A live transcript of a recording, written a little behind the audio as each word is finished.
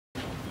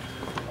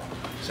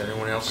Is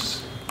anyone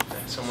else?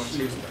 Someone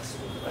see?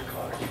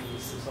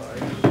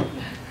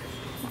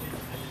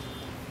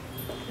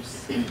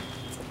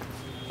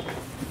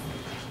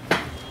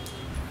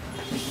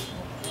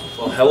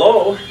 Well,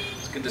 hello.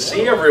 It's good to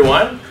see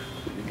everyone.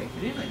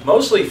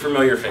 Mostly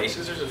familiar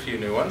faces. There's a few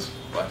new ones,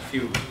 but a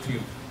few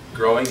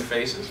growing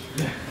faces.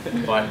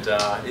 But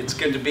it's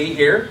good to be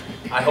here.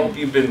 I hope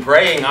you've been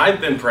praying. I've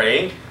been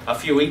praying. A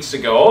few weeks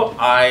ago,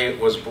 I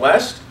was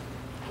blessed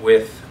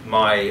with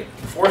my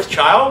fourth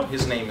child.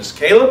 His name is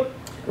Caleb.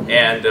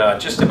 And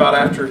just about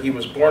after he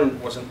was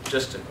born, wasn't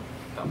just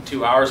about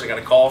 2 hours, I got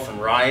a call from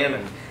Ryan,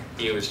 and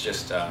he was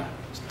just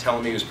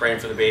telling me he was praying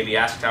for the baby,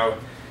 asked how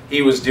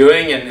he was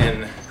doing,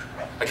 and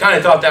I kind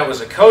of thought that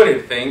was a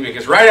coded thing,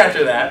 because right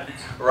after that,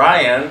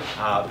 Ryan,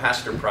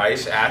 Pastor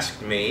Price,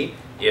 asked me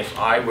if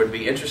I would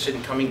be interested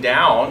in coming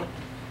down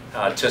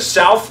to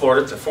South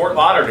Florida, to Fort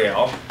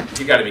Lauderdale.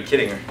 You got to be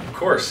kidding, of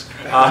course,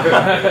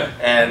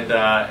 and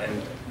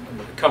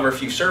cover a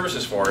few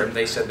services for him.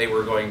 They said they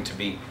were going to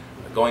be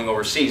going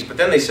overseas, but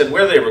then they said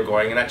where they were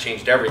going, and that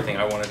changed everything.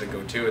 I wanted to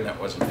go too, and that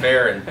wasn't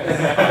fair.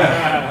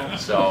 And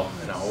so,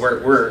 you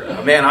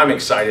know, man, I'm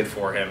excited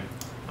for him.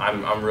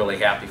 I'm really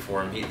happy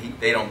for him.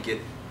 They don't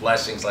get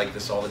blessings like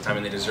this all the time,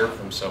 and they deserve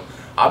them. So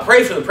I'll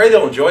pray for them. Pray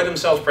they'll enjoy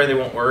themselves. Pray they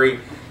won't worry.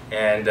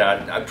 And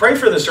I pray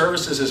for the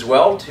services as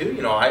well too.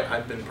 You know,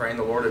 I've been praying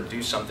the Lord to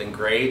do something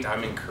great.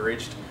 I'm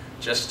encouraged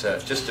just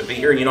to be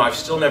here. You know, I've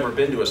still never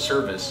been to a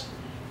service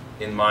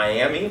in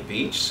Miami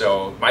Beach.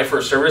 So my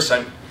first service,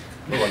 I'm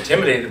a little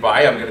intimidated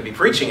by. I'm going to be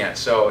preaching at.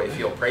 So if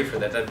you'll pray for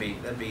that, that'd be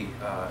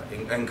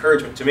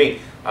encouragement to me.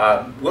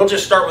 We'll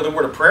just start with a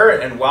word of prayer,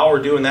 and while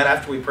we're doing that,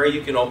 after we pray,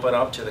 you can open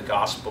up to the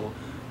Gospel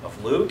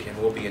of Luke,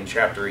 and we'll be in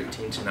chapter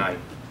 18 tonight.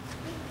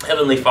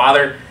 Heavenly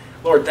Father,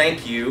 Lord,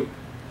 thank you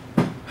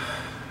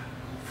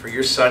for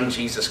your Son,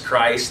 Jesus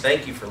Christ.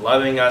 Thank you for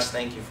loving us.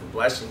 Thank you for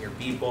blessing your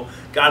people.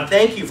 God,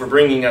 thank you for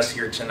bringing us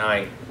here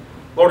tonight.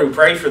 Lord, we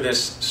pray for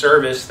this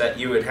service that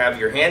you would have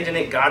your hand in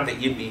it. God, that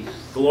you'd be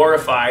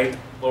glorified.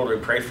 Lord, we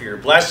pray for your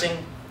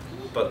blessing.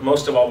 But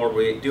most of all, Lord,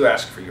 we do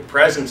ask for your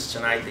presence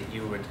tonight, that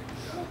you would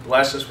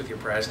bless us with your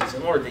presence.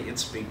 And Lord, that you'd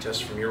speak to us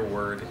from your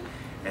word,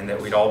 and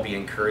that we'd all be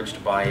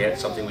encouraged by it,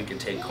 something we could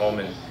take home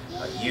and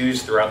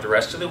use throughout the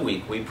rest of the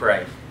week. We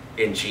pray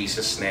in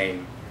Jesus'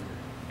 name.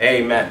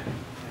 Amen.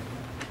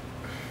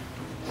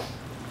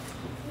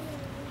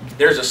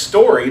 There's a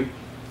story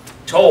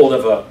told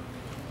of a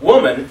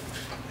woman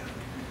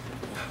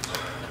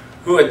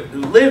who had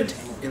lived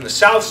in the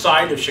south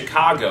side of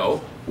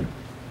Chicago,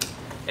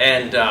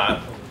 and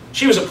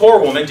she was a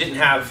poor woman, didn't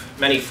have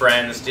many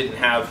friends, didn't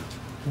have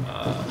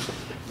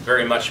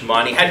very much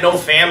money, had no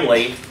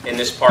family in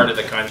this part of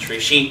the country.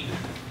 She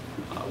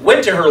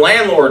went to her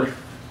landlord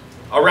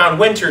around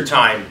winter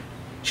time.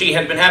 She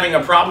had been having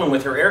a problem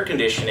with her air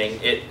conditioning.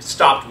 It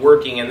stopped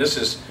working, and this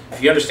is,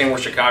 if you understand where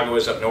Chicago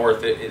is up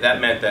north,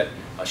 that meant that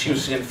she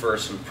was in for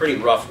some pretty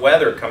rough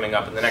weather coming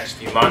up in the next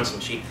few months,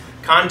 and she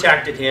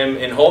contacted him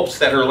in hopes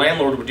that her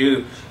landlord would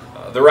do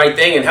the right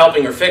thing in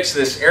helping her fix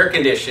this air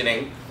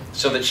conditioning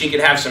so that she could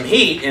have some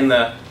heat in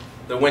the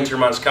winter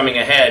months coming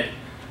ahead.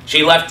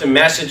 She left him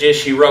messages,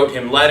 she wrote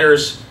him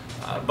letters,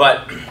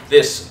 but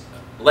this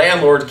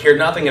landlord cared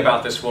nothing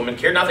about this woman,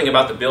 cared nothing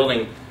about the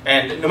building,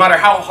 and no matter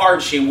how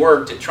hard she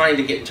worked at trying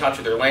to get in touch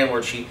with her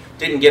landlord, she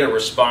didn't get a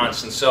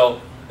response. And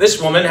so this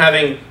woman,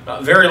 having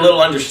very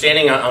little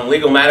understanding on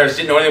legal matters,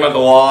 didn't know anything about the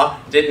law,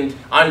 didn't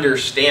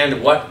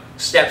understand what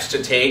steps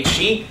to take,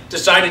 she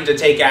decided to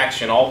take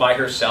action all by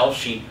herself.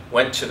 She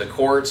went to the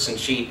courts, and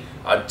she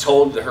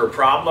told her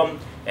problem,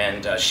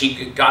 and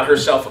she got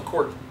herself a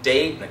court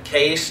date and a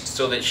case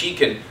so that she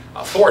could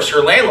force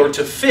her landlord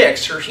to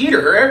fix her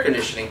heater, her air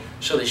conditioning,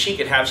 so that she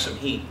could have some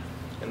heat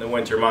in the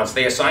winter months.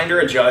 They assigned her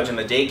a judge, and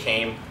the day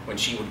came when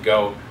she would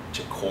go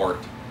to court.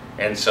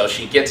 And so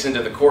she gets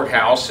into the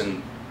courthouse,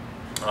 and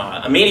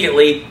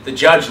immediately the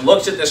judge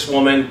looks at this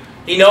woman.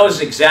 He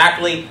knows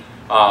exactly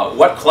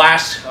what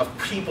class of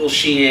people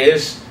she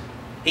is.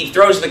 He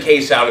throws the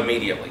case out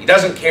immediately. He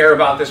doesn't care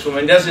about this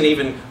woman, doesn't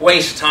even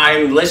waste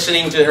time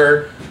listening to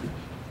her.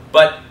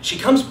 But she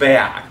comes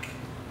back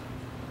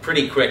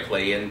pretty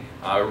quickly and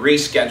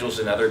reschedules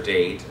another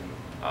date and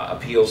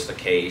appeals the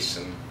case.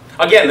 And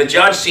again, the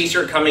judge sees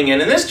her coming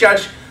in, and this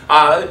judge,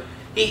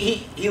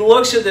 he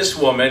looks at this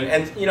woman,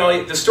 and you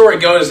know, the story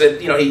goes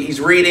that, you know,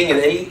 he's reading,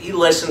 and he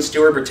listens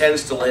to her,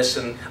 pretends to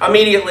listen.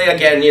 Immediately,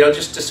 again, you know,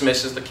 just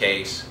dismisses the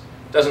case.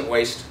 Doesn't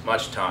waste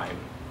much time.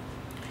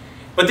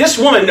 But this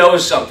woman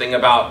knows something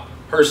about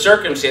her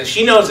circumstance.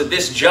 She knows that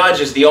this judge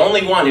is the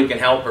only one who can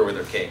help her with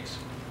her case.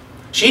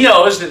 She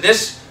knows that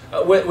this,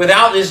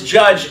 without this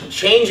judge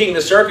changing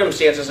the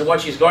circumstances of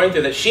what she's going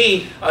through, that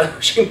she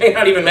may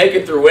not even make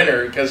it through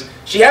winter because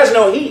she has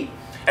no heat.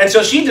 And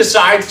so she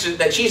decides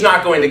that she's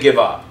not going to give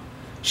up.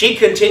 She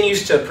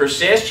continues to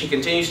persist. She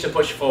continues to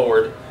push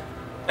forward.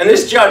 And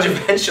this judge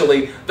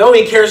eventually, though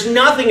he cares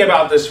nothing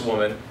about this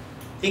woman,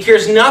 he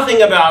cares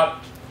nothing about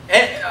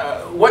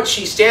what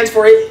she stands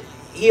for,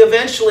 he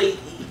eventually,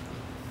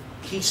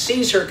 he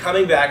sees her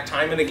coming back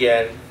time and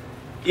again,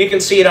 you can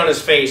see it on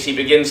his face. He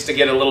begins to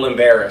get a little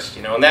embarrassed,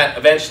 and that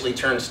eventually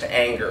turns to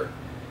anger.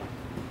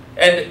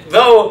 And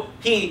though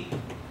he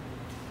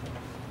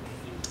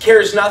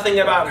cares nothing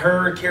about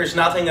her, cares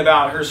nothing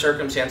about her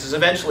circumstances,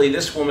 eventually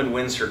this woman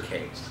wins her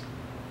case.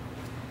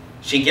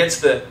 She gets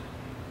the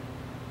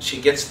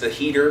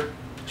heater,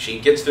 she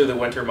gets through the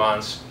winter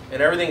months,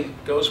 and everything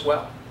goes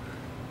well.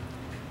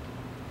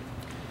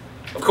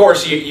 Of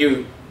course,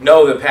 you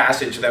know the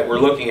passage that we're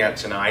looking at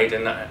tonight,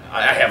 and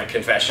I have a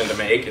confession to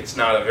make. It's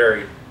not a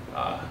very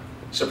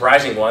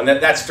surprising one.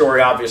 That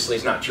story obviously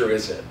is not true,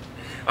 is it?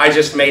 I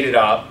just made it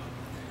up.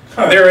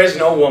 There is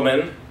no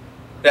woman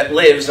that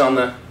lives on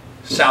the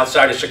south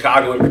side of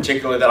Chicago in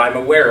particular that I'm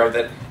aware of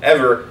that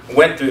ever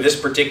went through this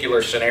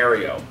particular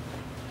scenario.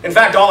 In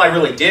fact, all I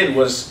really did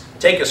was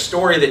take a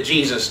story that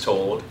Jesus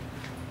told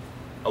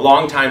a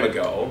long time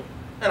ago,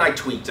 and I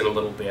tweaked it a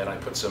little bit. I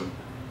put some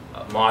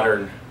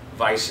modern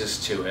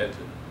vices to it.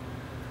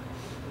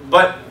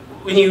 But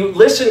when you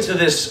listen to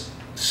this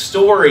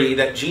story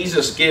that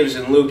Jesus gives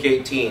in Luke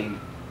 18,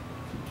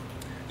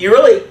 you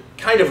really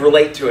kind of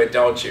relate to it,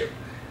 don't you?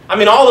 I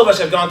mean, all of us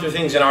have gone through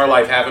things in our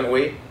life, haven't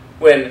we?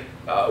 When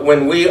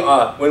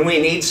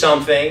we need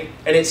something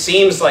and it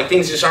seems like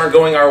things just aren't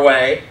going our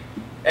way,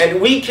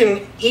 and we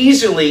can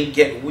easily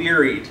get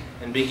wearied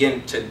and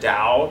begin to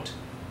doubt.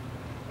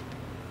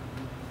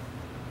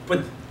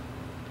 But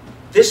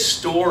this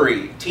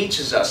story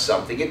teaches us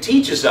something. It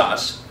teaches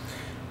us,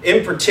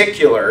 in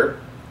particular,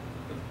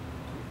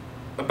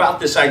 about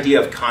this idea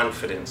of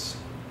confidence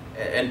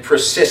and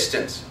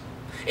persistence.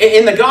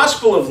 In the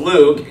Gospel of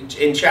Luke,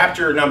 in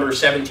chapter number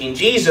 17,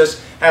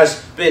 Jesus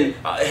has been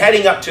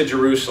heading up to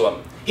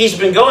Jerusalem. He's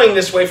been going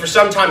this way for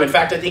some time. In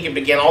fact, I think it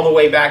began all the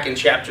way back in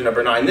chapter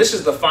number 9. This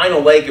is the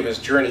final leg of his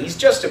journey. He's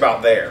just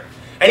about there.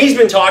 And he's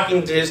been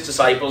talking to his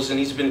disciples, and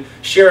he's been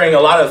sharing a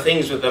lot of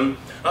things with them.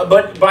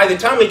 But by the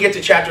time we get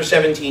to chapter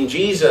 17,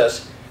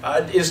 Jesus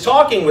is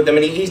talking with them,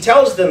 and he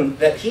tells them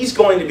that he's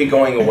going to be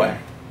going away.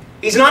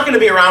 He's not going to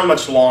be around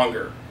much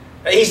longer.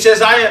 He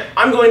says,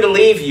 I'm going to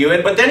leave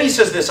you. But then he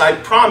says this, I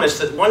promise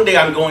that one day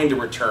I'm going to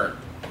return.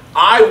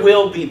 I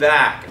will be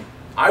back.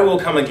 I will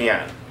come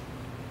again.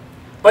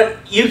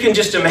 But you can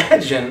just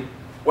imagine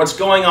what's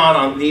going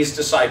on these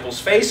disciples'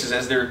 faces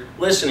as they're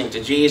listening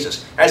to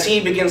Jesus. As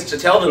he begins to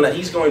tell them that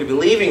he's going to be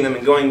leaving them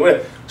and going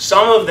with,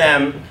 some of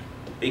them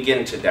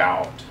begin to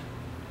doubt.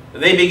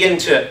 They begin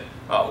to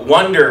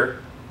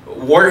wonder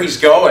where he's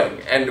going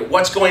and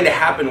what's going to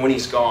happen when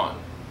he's gone.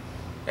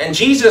 And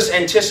Jesus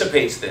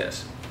anticipates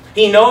this.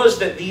 He knows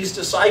that these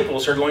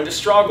disciples are going to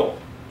struggle.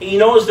 He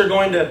knows they're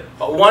going to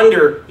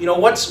wonder,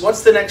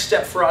 what's the next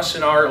step for us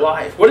in our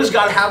life? What does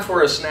God have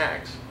for us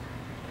next?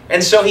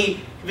 And so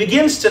he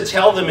begins to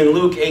tell them in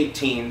Luke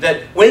 18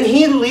 that when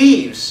he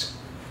leaves,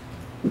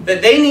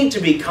 that they need to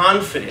be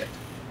confident.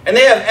 And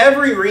they have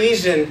every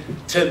reason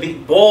to be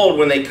bold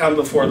when they come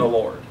before the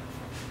Lord.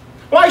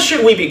 Why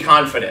should we be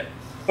confident?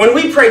 When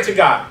we pray to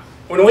God,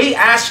 when we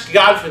ask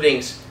God for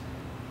things,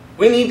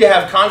 we need to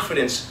have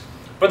confidence.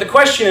 But the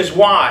question is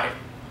why?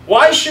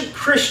 Why should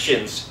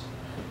Christians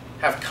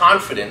have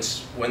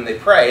confidence when they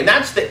pray? And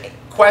that's the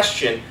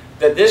question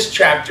that this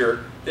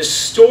chapter, this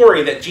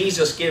story that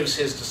Jesus gives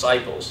his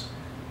disciples,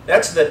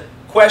 that's the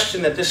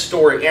question that this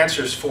story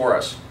answers for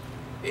us.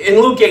 In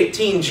Luke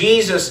 18,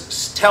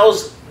 Jesus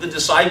tells the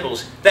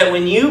disciples that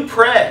when you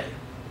pray,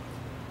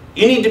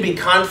 you need to be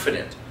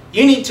confident.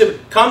 You need to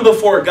come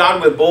before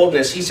God with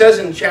boldness. He says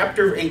in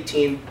chapter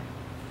 18,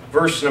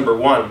 verse number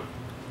 1,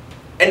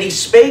 and he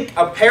spake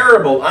a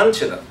parable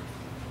unto them,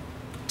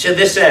 to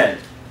this end,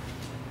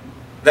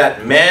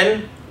 that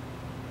men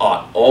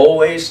ought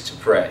always to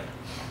pray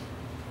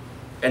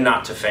and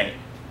not to faint.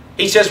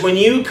 He says when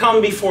you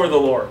come before the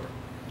Lord,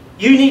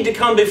 you need to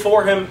come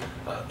before him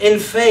in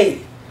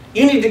faith.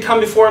 You need to come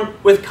before him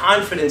with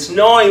confidence,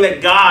 knowing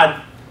that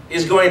God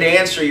is going to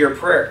answer your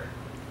prayer.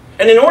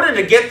 And in order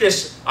to get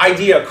this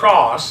idea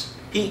across,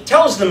 he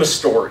tells them a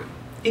story.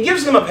 He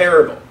gives them a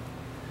parable.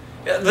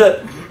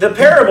 The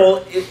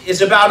parable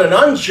is about an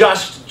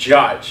unjust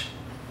judge,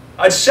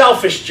 a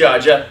selfish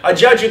judge, a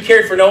judge who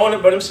cared for no one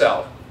but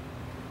himself,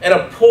 and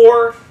a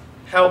poor,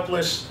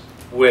 helpless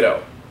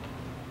widow.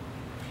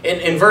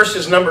 In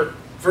verses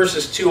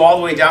 2 all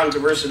the way down to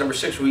verses number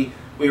 6, we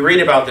read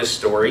about this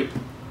story.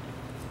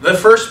 The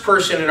first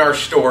person in our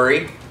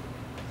story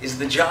is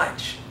the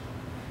judge.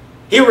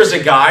 Here was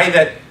a guy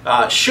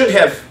that should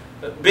have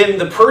been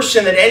the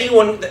person that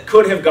anyone that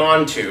could have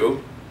gone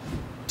to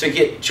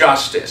get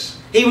justice.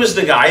 He was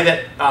the guy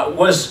that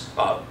was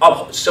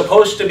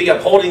supposed to be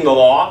upholding the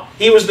law.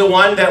 He was the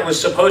one that was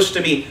supposed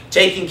to be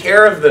taking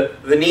care of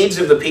the needs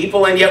of the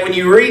people. And yet when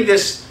you read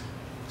this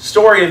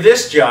story of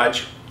this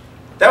judge,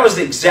 that was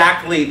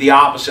exactly the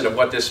opposite of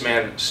what this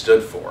man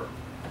stood for.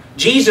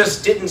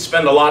 Jesus didn't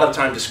spend a lot of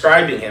time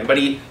describing him, but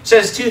he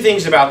says two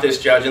things about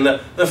this judge. And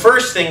the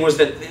first thing was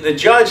that the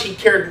judge,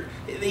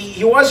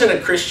 he wasn't a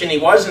Christian, he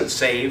wasn't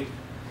saved.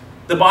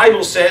 The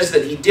Bible says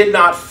that he did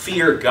not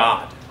fear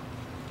God.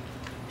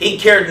 He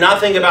cared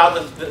nothing about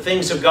the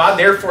things of God,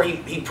 therefore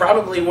he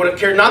probably would have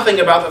cared nothing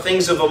about the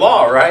things of the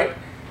law, right?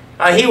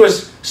 He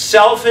was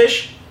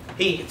selfish.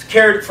 He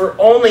cared for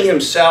only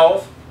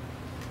himself.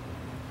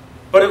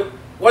 But it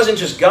wasn't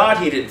just God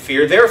he didn't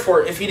fear.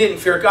 Therefore, if he didn't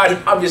fear God, he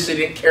obviously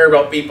didn't care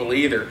about people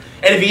either.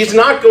 And if he's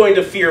not going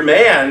to fear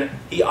man,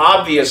 he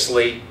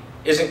obviously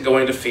isn't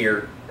going to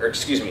fear, or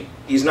excuse me,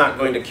 he's not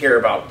going to care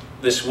about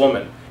this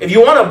woman. If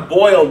you want to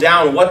boil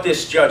down what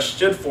this judge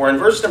stood for, in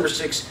verse number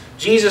 6,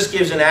 Jesus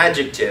gives an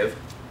adjective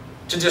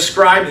to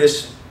describe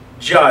this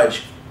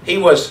judge. He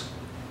was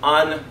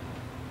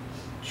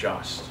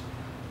unjust.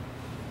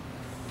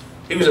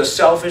 He was a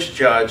selfish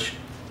judge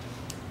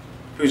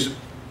whose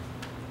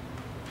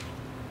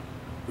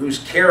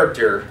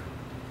character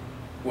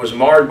was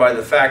marred by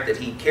the fact that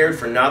he cared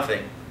for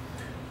nothing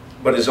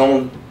but his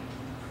own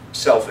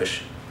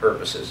selfish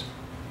purposes.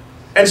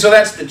 And so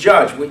that's the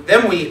judge.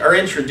 Then we are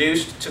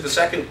introduced to the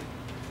second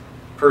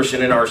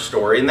person in our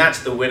story, and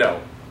that's the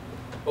widow.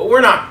 But we're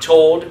not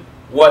told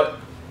what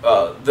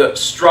the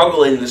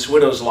struggle in this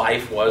widow's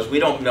life was. We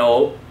don't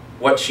know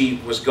what she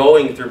was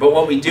going through. But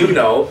what we do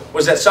know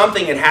was that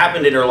something had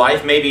happened in her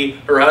life. Maybe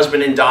her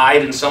husband had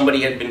died and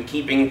somebody had been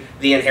keeping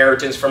the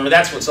inheritance from her.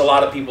 That's what a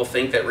lot of people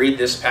think that read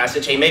this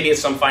passage. Hey, maybe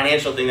it's some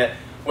financial thing that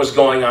was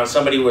going on.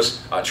 Somebody was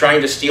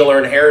trying to steal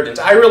her inheritance.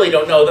 I really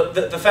don't know.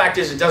 The fact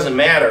is, it doesn't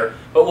matter.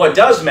 But what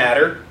does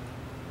matter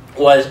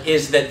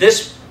is that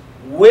this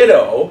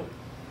widow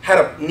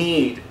had a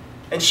need.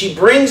 And she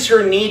brings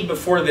her need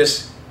before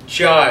this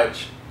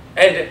judge.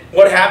 And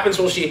what happens?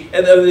 Well,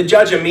 the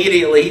judge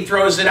immediately, he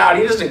throws it out.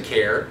 He doesn't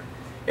care.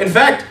 In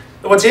fact,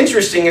 what's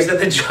interesting is that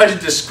the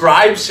judge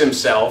describes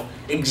himself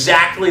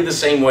exactly the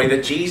same way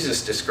that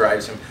Jesus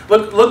describes him.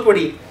 Look what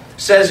he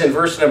says in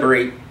verse number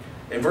 8.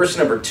 In verse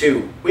number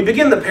 2, we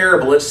begin the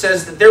parable. It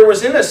says that there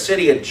was in a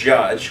city a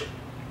judge,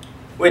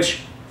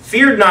 which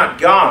feared not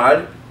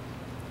God,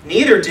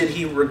 neither did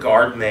he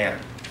regard man.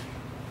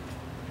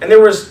 And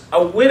there was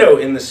a widow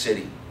in the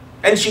city.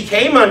 And she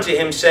came unto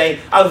him, saying,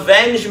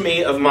 Avenge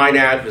me of mine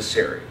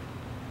adversary.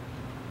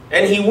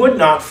 And he would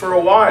not for a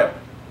while.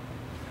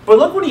 But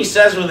look what he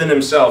says within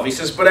himself. He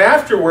says, but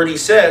afterward he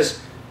says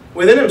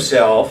within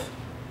himself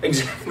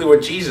exactly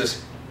what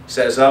Jesus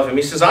says of him.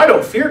 He says, I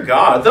don't fear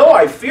God, though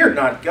I fear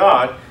not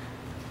God,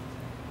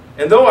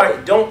 and though I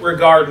don't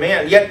regard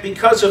man, yet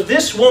because of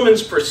this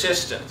woman's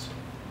persistence,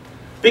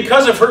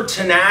 because of her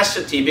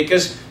tenacity,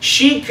 because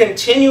she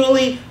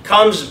continually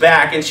comes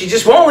back and she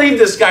just won't leave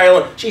this guy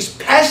alone. She's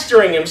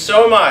pestering him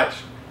so much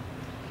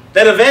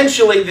that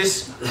eventually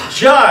this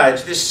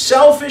judge, this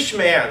selfish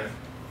man,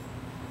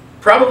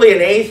 probably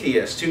an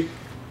atheist who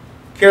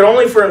cared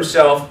only for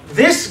himself,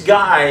 this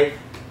guy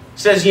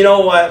says, you know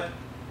what?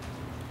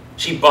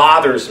 She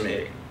bothers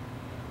me.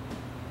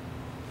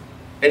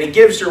 And he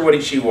gives her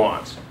what she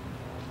wants.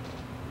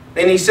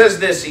 And he says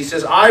this, he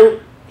says,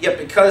 yet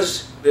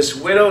because this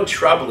widow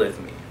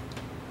troubleth me,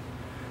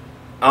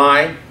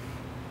 I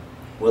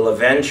will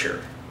avenge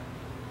her,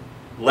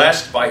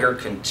 lest by her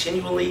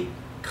continually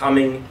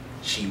coming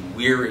she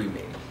weary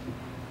me.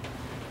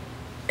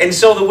 And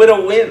so the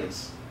widow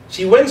wins.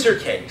 She wins her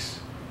case.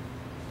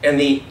 And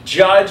the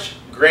judge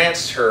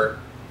grants her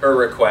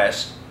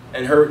request,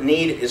 and her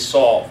need is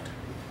solved.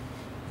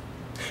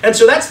 And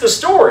so that's the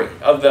story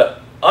of the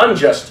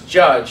unjust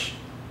judge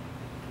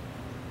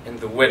and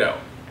the widow.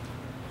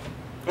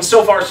 And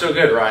so far so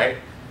good, right?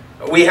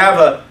 We have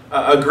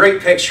a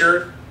great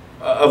picture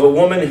of a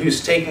woman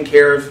who's taken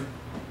care of.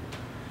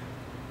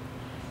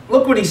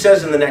 Look what he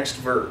says in the next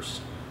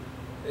verse.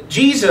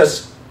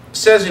 Jesus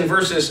says in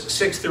verses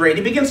 6 through 8,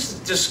 he begins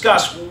to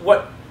discuss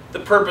what the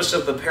purpose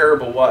of the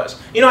parable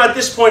was. You know, at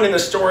this point in the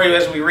story,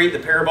 as we read the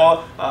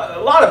parable, a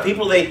lot of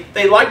people,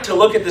 they like to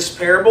look at this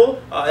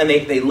parable and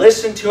they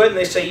listen to it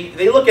and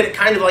they look at it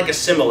kind of like a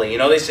simile. You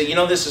know, they say, you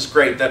know, this is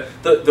great.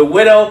 The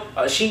widow,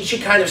 she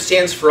kind of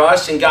stands for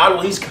us, and God,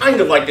 well, he's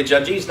kind of like the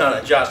judge. He's not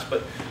unjust,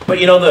 but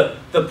you know,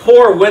 the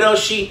poor widow,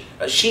 she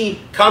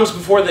comes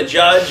before the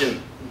judge,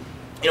 and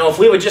you know, if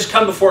we would just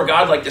come before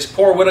God like this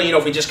poor widow, you know,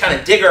 if we just kind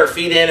of dig our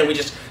feet in and we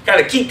just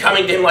kind of keep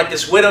coming to him like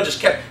this widow, just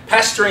kept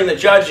pestering the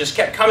judge, just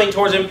kept coming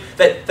towards him,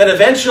 that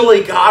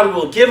eventually God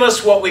will give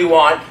us what we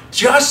want,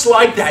 just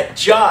like that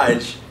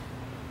judge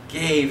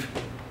gave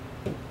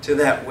to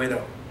that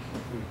widow.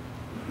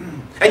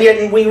 And yet,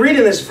 when we read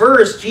in this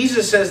verse,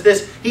 Jesus says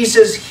this, he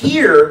says,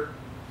 hear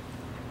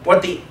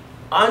what the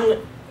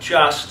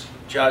unjust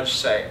judge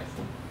saith.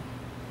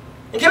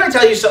 And can I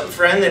tell you something,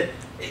 friend, that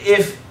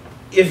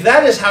if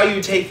that is how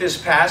you take this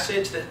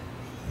passage, that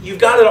you've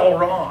got it all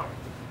wrong.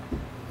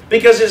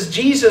 Because as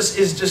Jesus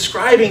is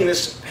describing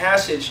this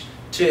passage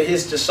to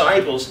his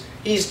disciples,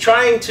 he's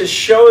trying to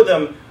show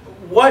them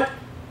what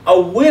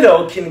a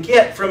widow can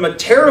get from a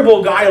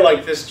terrible guy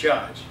like this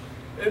judge.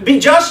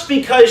 Just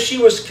because she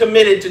was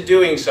committed to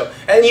doing so.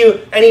 And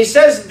he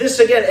says this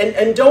again,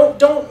 and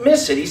don't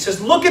miss it. He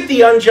says, look at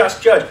the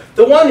unjust judge,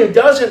 the one who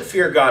doesn't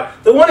fear God,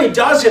 the one who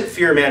doesn't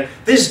fear man,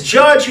 this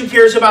judge who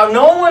cares about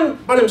no one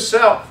but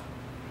himself.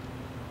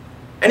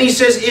 And he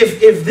says,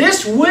 if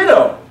this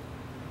widow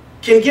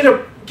can get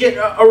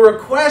a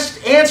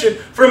request answered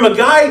from a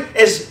guy,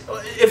 as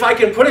if I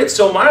can put it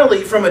so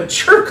mildly, from a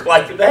jerk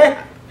like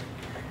that,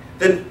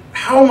 then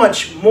how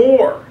much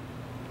more?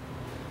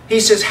 He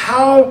says,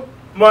 how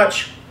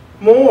much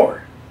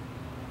more?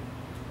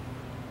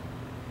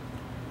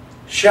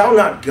 Shall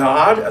not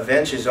God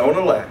avenge his own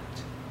elect,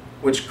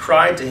 which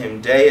cried to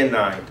him day and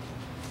night,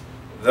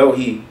 though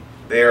he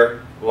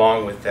bear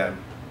long with them?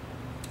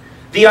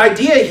 The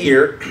idea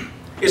here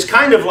is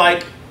kind of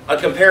like a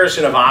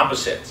comparison of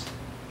opposites.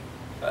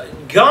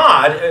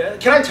 God,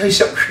 can I tell you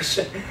something,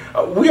 Christian?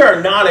 We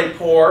are not a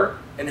poor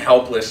and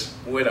helpless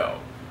widow.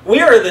 We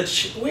are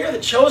the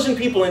chosen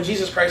people in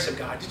Jesus Christ of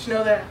God. Did you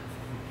know that?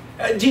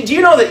 Do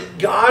you know that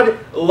God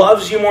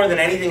loves you more than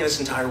anything in this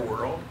entire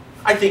world?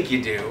 I think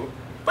you do.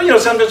 But you know,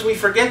 sometimes we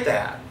forget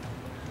that.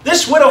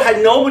 This widow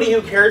had nobody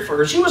who cared for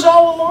her. She was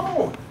all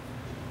alone.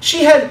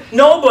 She had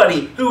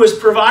nobody who was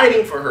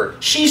providing for her.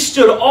 She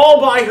stood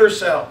all by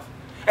herself.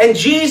 And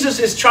Jesus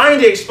is trying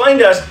to explain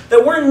to us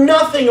that we're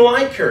nothing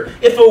like her.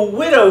 If a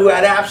widow who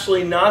had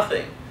absolutely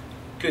nothing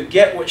could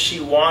get what she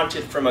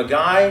wanted from a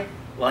guy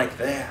like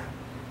that,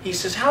 he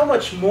says, how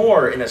much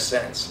more, in a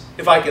sense,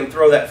 if I can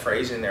throw that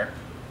phrase in there,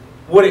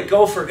 would it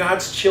go for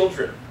God's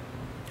children,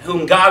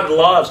 whom God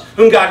loves,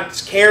 whom God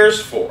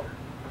cares for?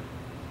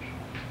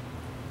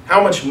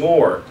 How much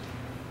more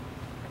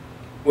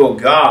will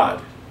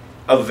God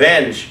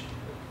avenge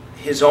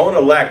his own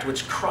elect,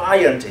 which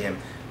cry unto him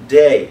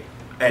day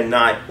and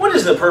night? What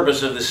is the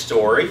purpose of this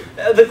story?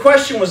 The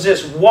question was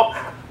this: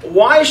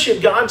 why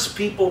should God's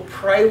people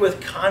pray with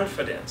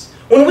confidence?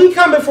 When we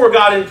come before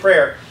God in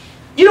prayer,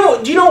 do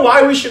you know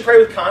why we should pray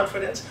with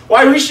confidence?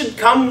 Why we should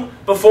come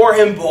before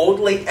him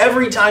boldly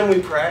every time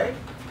we pray?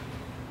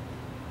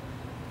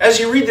 As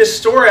you read this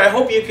story, I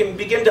hope you can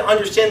begin to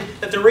understand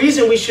that the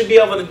reason we should be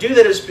able to do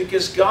that is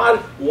because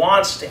God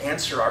wants to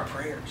answer our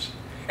prayers.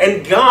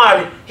 And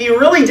God, he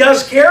really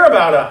does care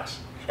about us.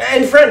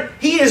 And friend,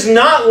 he is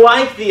not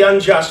like the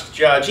unjust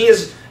judge. He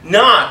is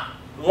not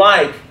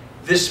like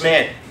this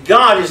man.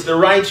 God is the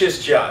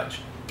righteous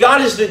judge.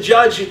 God is the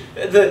judge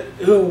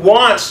who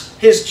wants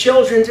his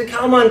children to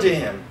come unto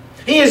him.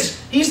 He's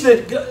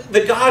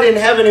the God in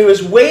heaven who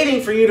is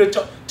waiting for you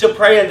to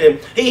pray unto him.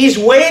 He's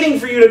waiting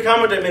for you to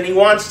come unto him, and he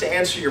wants to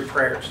answer your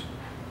prayers.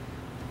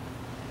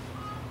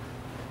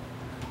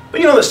 But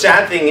you know, the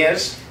sad thing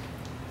is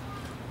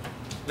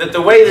that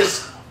the way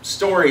this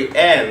story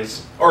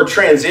ends, or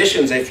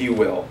transitions, if you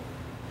will,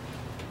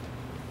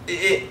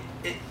 it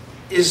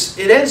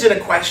ends in a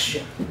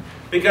question.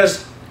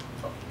 Because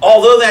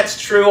although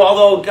that's true,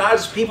 although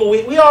God's people,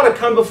 we ought to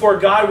come before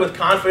God with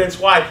confidence.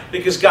 Why?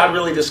 Because God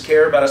really does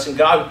care about us, and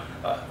God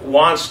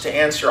wants to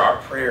answer our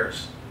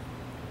prayers.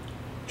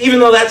 Even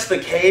though that's the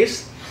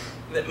case,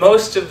 that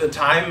most of the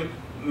time,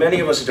 many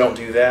of us don't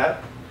do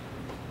that.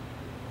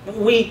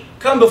 We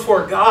come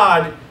before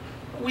God,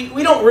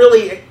 we don't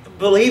really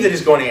believe that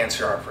he's going to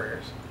answer our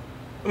prayers.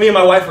 Me and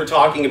my wife were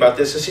talking about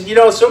this. I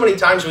said, so many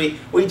times we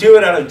do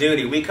it out of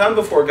duty. We come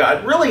before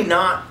God really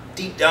not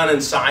deep down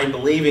inside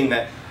believing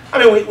that,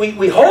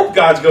 we hope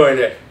God's going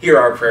to hear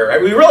our prayer.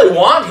 Right? We really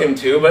want him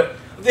to, but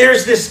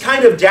there's this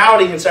kind of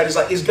doubting inside. It's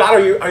like,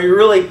 are you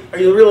really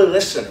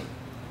listening?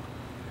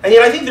 And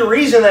yet I think the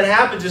reason that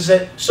happens is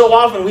that so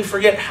often we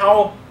forget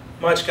how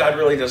much God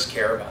really does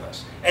care about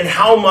us, and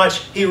how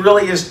much he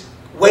really is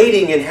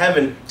waiting in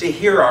heaven to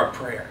hear our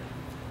prayer.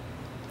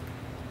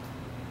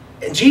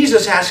 And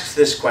Jesus asks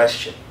this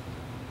question.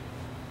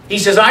 He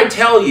says, I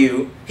tell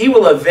you, he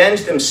will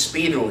avenge them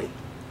speedily.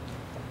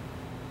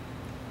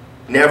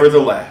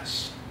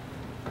 Nevertheless,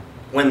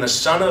 when the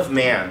Son of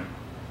Man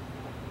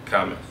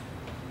cometh,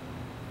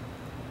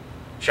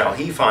 shall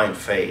he find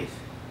faith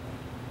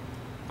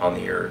on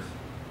the earth?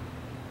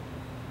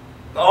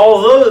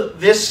 Although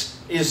this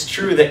is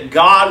true that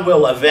God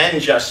will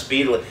avenge us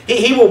speedily,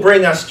 he will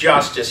bring us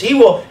justice, he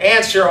will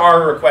answer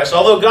our requests,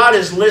 although God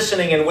is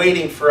listening and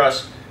waiting for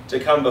us to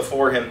come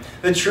before him.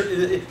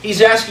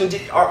 He's asking,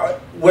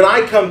 when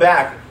I come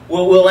back,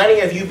 will any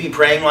of you be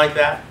praying like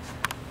that?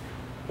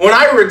 When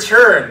I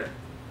return,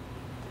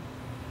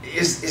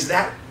 is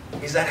that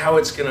how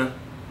it's going to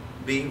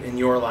be in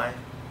your life?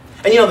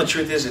 And the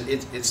truth is,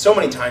 it's so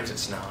many times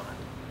it's not.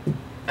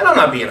 And I'm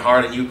not being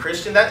hard on you,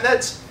 Christian.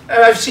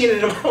 I've seen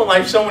it in my own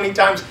life so many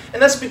times.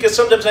 And that's because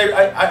sometimes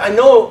I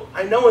know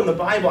in the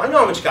Bible, I know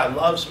how much God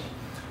loves me.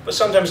 But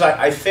sometimes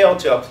I fail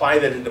to apply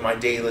that into my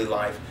daily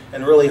life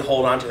and really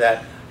hold on to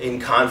that in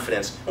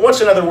confidence. And what's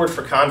another word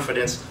for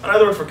confidence?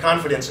 Another word for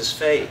confidence is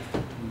faith.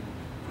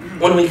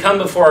 When we come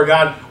before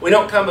God, we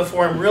don't come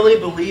before him really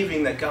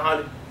believing that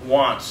God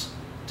wants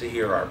to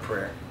hear our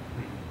prayer.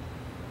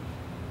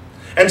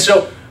 And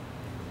so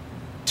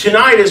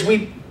tonight, as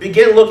we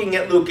begin looking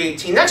at Luke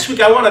 18, next week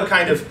I want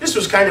to this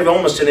was kind of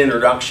almost an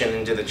introduction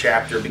into the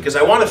chapter, because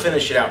I want to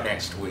finish it out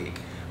next week.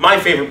 My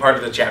favorite part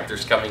of the chapter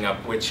is coming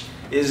up, which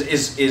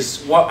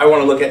is what I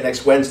want to look at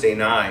next Wednesday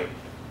night.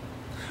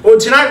 Well,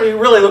 tonight we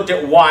really looked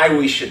at why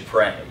we should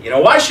pray.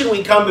 Why should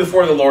we come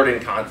before the Lord in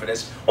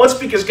confidence? Well, it's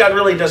because God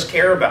really does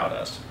care about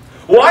us.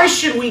 Why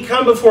should we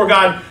come before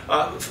God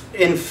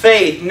in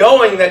faith,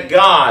 knowing that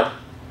God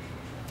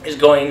is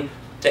going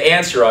to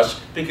answer us?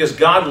 Because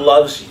God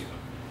loves you,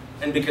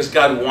 and because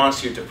God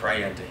wants you to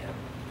pray unto him.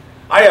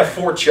 I have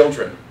 4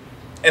 children.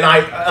 And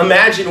I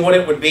imagine what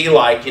it would be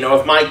like,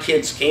 if my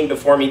kids came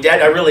before me,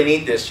 Dad, I really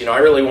need this, I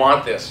really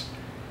want this.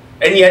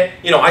 And yet,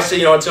 I said,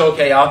 it's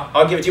okay,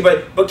 I'll give it to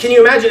you. But can you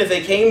imagine if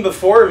they came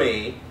before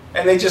me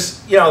and they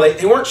just,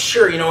 they weren't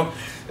sure,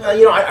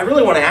 I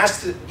really want to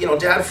ask,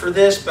 Dad for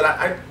this, but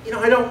I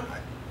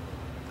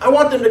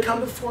want them to come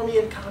before me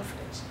in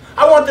confidence.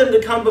 I want them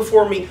to come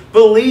before me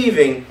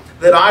believing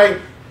that I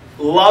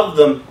love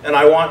them and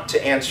I want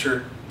to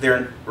answer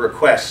their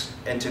requests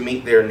and to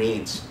meet their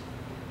needs.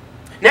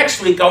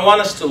 Next week, I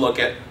want us to look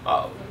at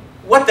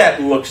what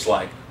that looks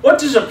like. What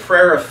does a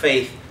prayer of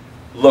faith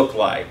look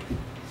like?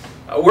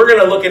 We're going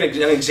to look at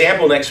an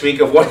example next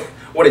week of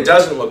what it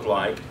doesn't look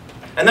like.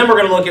 And then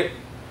we're going to look at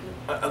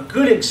a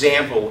good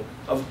example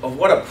of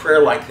what a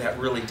prayer like that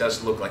really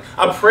does look like.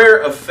 A prayer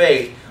of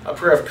faith, a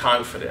prayer of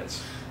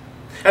confidence.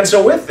 And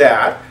so with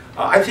that,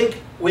 I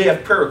think we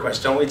have prayer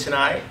requests, don't we,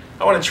 tonight?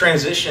 I want to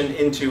transition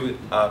into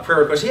prayer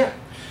requests. Yeah.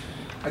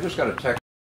 I just got a text